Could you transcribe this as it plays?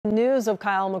News of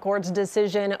Kyle McCord's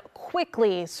decision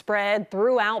quickly spread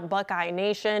throughout Buckeye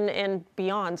Nation and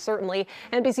beyond, certainly.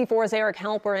 NBC4's Eric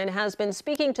Halperin has been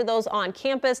speaking to those on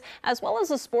campus as well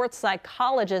as a sports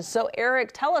psychologist. So,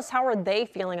 Eric, tell us, how are they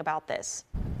feeling about this?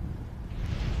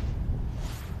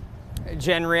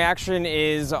 Jen, reaction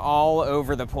is all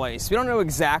over the place. We don't know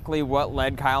exactly what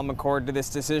led Kyle McCord to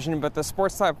this decision, but the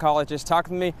sports psychologist talked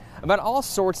to me about all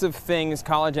sorts of things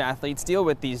college athletes deal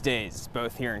with these days,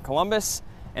 both here in Columbus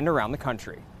and around the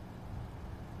country.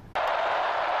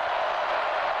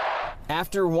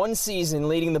 After one season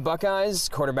leading the Buckeyes,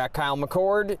 quarterback Kyle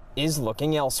McCord is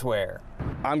looking elsewhere.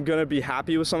 I'm going to be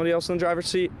happy with somebody else in the driver's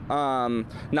seat.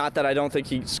 Not that I don't think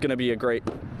he's going to be a great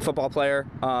football player,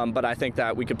 but I think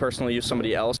that we could personally use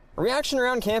somebody else. Reaction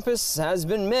around campus has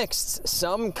been mixed.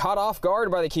 Some caught off guard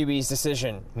by the QB's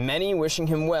decision, many wishing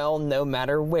him well no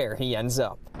matter where he ends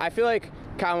up. I feel like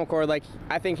Kyle McCord,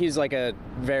 I think he's a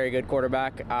very good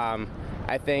quarterback.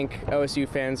 I think OSU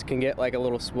fans can get a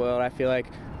little spoiled, I feel like.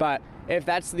 But if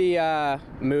that's the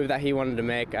move that he wanted to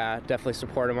make, definitely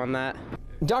support him on that.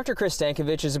 Dr. Chris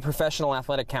Stankovich is a professional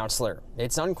athletic counselor.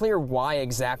 It's unclear why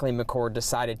exactly McCord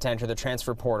decided to enter the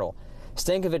transfer portal.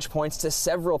 Stankovich points to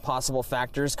several possible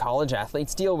factors college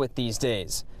athletes deal with these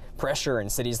days. Pressure in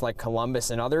cities like Columbus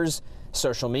and others,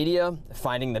 social media,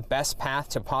 finding the best path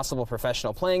to possible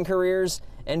professional playing careers,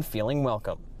 and feeling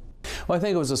welcome. Well, I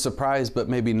think it was a surprise, but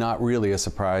maybe not really a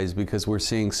surprise, because we're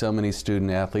seeing so many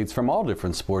student athletes from all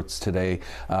different sports today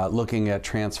looking at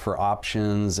transfer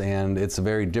options, and it's a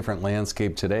very different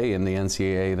landscape today in the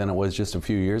NCAA than it was just a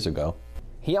few years ago.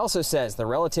 He also says the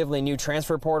relatively new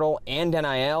transfer portal and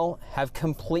NIL have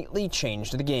completely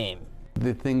changed the game.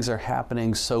 The things are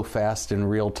happening so fast in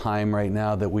real time right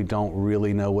now that we don't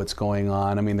really know what's going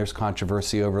on. I mean, there's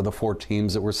controversy over the 4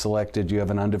 teams that were selected. You have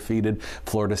an undefeated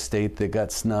Florida State that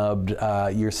got snubbed.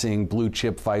 You're seeing blue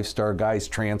chip 5-star guys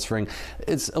transferring.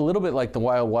 It's a little bit like the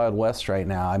Wild Wild West right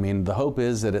now. I mean, the hope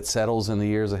is that it settles in the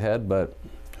years ahead, but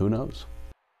who knows?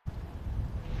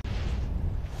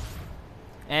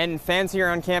 And fans here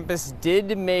on campus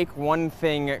did make one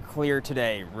thing clear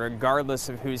today. Regardless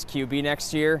of who's QB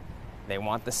next year, they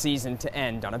want the season to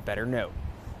end on a better note.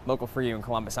 Local for you in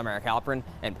Columbus, I'm Eric Halperin,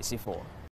 NBC4.